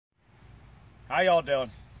How y'all doing?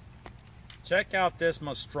 Check out this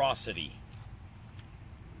monstrosity.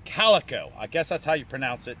 Calico, I guess that's how you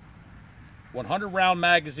pronounce it. 100 round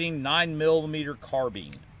magazine, 9mm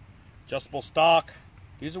carbine. Adjustable stock.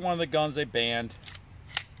 These are one of the guns they banned.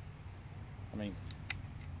 I mean,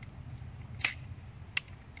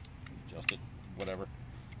 adjust it, whatever.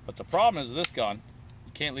 But the problem is with this gun,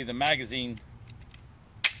 you can't leave the magazine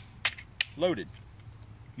loaded.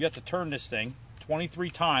 You have to turn this thing 23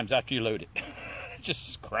 times after you load it.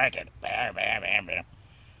 Just crank it. Bam, bam, bam, bam.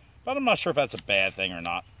 But I'm not sure if that's a bad thing or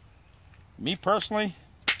not. Me personally,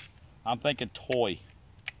 I'm thinking toy.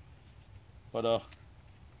 But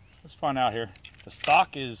let's find out here. The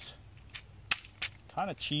stock is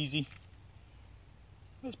kind of cheesy.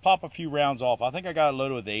 Let's pop a few rounds off. I think I got it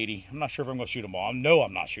loaded with 80. I'm not sure if I'm going to shoot them all. I know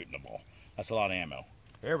I'm not shooting them all. That's a lot of ammo.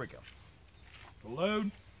 There we go. The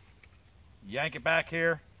load. Yank it back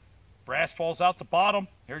here. Brass falls out the bottom.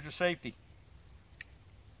 Here's your safety.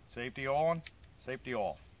 Safety on, safety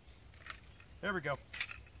off. There we go.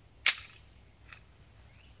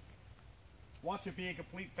 Watch it be a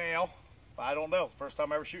complete fail. I don't know. First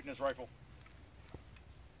time ever shooting this rifle.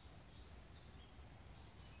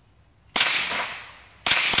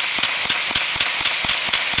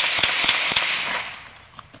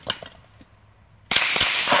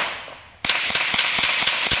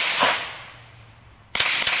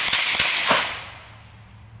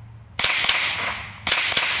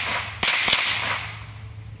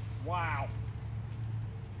 Wow.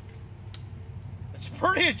 It's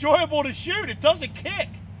pretty enjoyable to shoot. It doesn't kick.